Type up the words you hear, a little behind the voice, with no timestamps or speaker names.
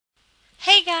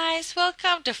Hey guys,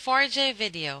 welcome to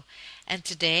 4jvideo, and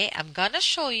today I'm gonna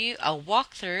show you a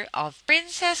walkthrough of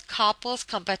Princess Couples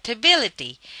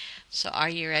Compatibility. So are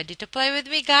you ready to play with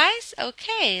me, guys?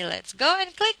 Okay, let's go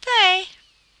and click play.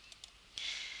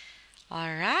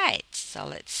 Alright, so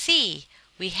let's see.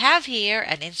 We have here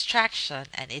an instruction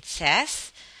and it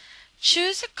says,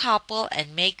 choose a couple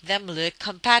and make them look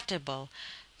compatible.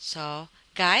 So,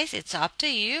 guys, it's up to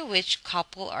you which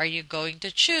couple are you going to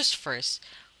choose first.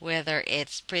 Whether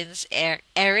it's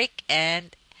Eric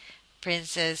and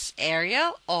Princess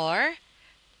Ariel or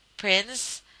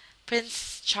Prince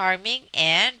Charming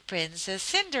and Princess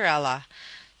Cinderella.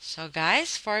 So,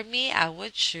 guys, for me, I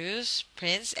would choose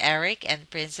Prince Eric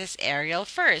and Princess Ariel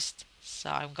first.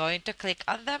 So, I'm going to click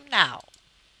on them now.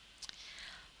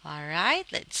 Alright,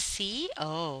 let's see.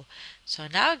 Oh, so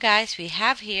now guys, we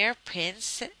have here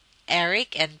Prince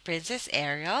Eric and Princess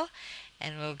Ariel,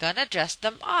 and we're gonna dress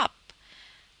them up.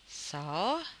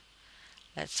 So,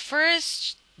 let's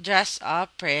first dress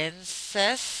up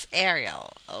Princess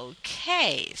Ariel.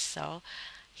 Okay, so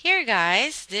here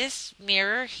guys, this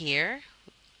mirror here,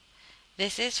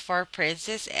 this is for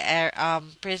Princess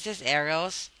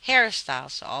Ariel's hairstyle.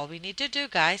 So all we need to do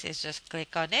guys is just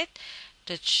click on it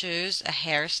to choose a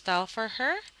hairstyle for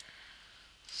her.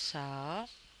 So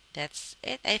that's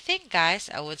it. I think guys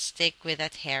I would stick with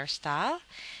that hairstyle.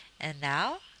 And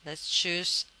now let's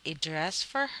choose a dress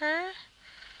for her.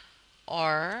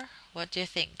 Or what do you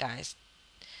think guys?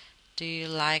 Do you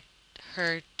like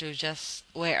her to just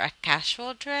wear a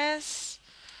casual dress?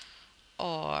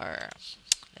 Or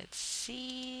let's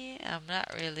see, I'm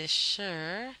not really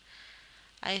sure.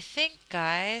 I think,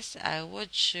 guys, I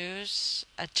would choose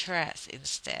a dress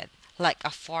instead, like a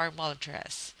formal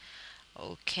dress.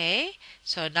 Okay,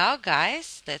 so now,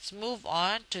 guys, let's move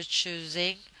on to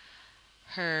choosing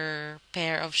her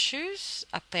pair of shoes,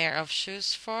 a pair of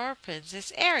shoes for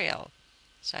Princess Ariel.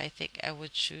 So I think I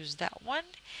would choose that one.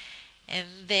 And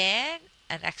then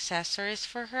an accessories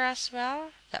for her as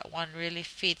well. That one really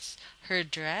fits her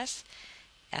dress,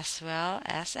 as well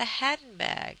as a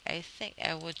handbag. I think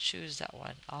I would choose that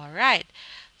one. Alright,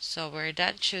 so we're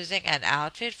done choosing an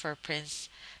outfit for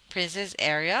Princess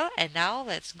Ariel, and now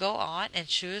let's go on and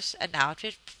choose an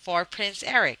outfit for Prince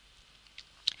Eric.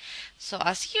 So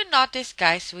as you notice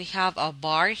guys, we have a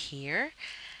bar here,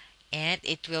 and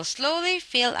it will slowly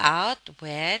fill out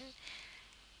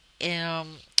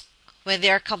um, when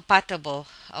they're compatible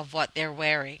of what they're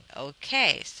wearing.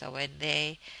 Okay, so when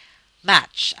they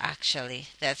match, actually.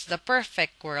 That's the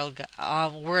perfect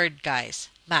word, guys.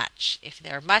 Match. If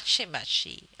they're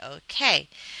matchy-matchy. Okay.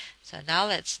 So now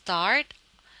let's start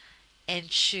and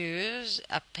choose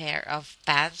a pair of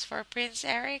pants for Prince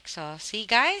Eric. So see,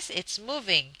 guys, it's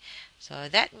moving. So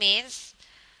that means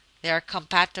they're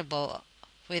compatible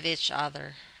with each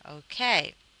other.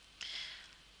 Okay.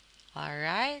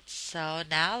 Alright. So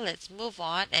now let's move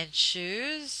on and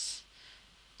choose.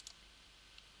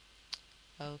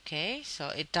 Okay, so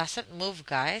it doesn't move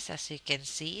guys, as you can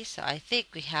see. So I think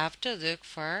we have to look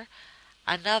for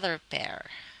another pair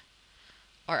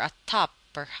or a top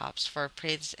perhaps for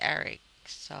Prince Eric.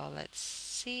 So let's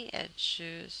see and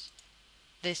choose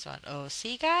this one. Oh,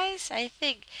 see guys, I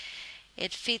think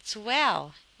it fits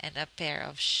well. And a pair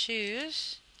of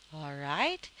shoes.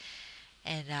 Alright,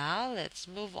 and now let's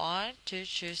move on to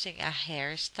choosing a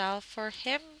hairstyle for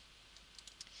him.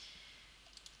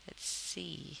 Let's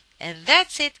see. And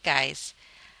that's it, guys.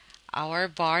 Our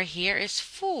bar here is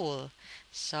full.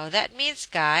 So that means,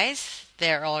 guys,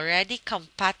 they're already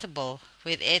compatible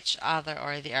with each other,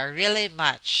 or they are really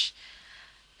match.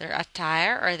 Their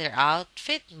attire or their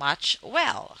outfit match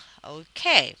well.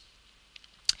 Okay.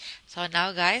 So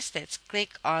now, guys, let's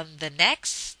click on the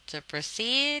next to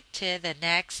proceed to the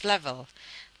next level.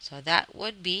 So that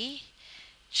would be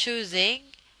choosing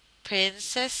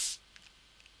Princess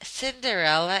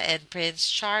Cinderella and Prince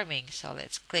Charming. So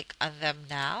let's click on them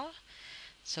now.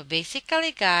 So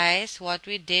basically guys, what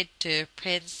we did to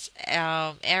Prince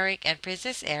Eric and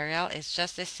Princess Ariel is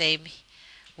just the same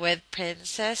with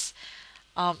Princess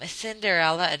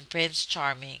Cinderella and Prince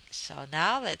Charming. So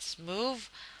now let's move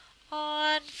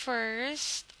on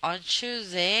first on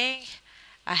choosing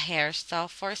a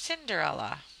hairstyle for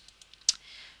Cinderella.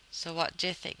 So what do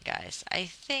you think guys? I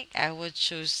think I would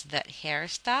choose that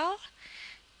hairstyle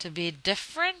to be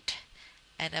different,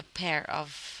 and a pair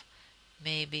of,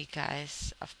 maybe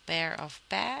guys, a pair of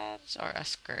pants or a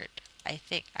skirt. I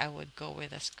think I would go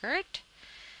with a skirt.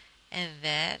 And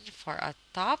then for a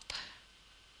top,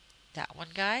 that one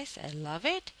guys, I love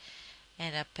it.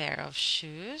 And a pair of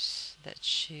shoes, that's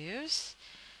shoes.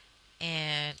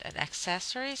 And an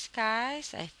accessories,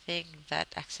 guys. I think that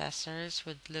accessories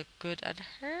would look good on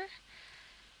her.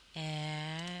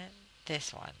 And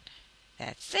this one.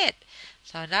 That's it.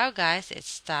 So now, guys,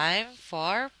 it's time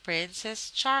for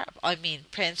Prince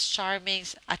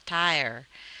Charming's attire.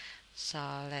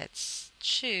 So let's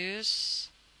choose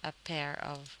a pair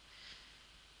of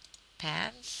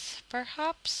pants,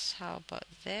 perhaps. How about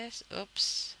this?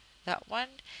 Oops, that one.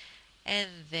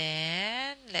 And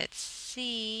then let's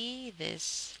see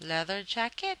this leather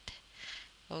jacket.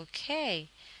 Okay,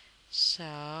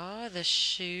 so the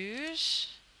shoes.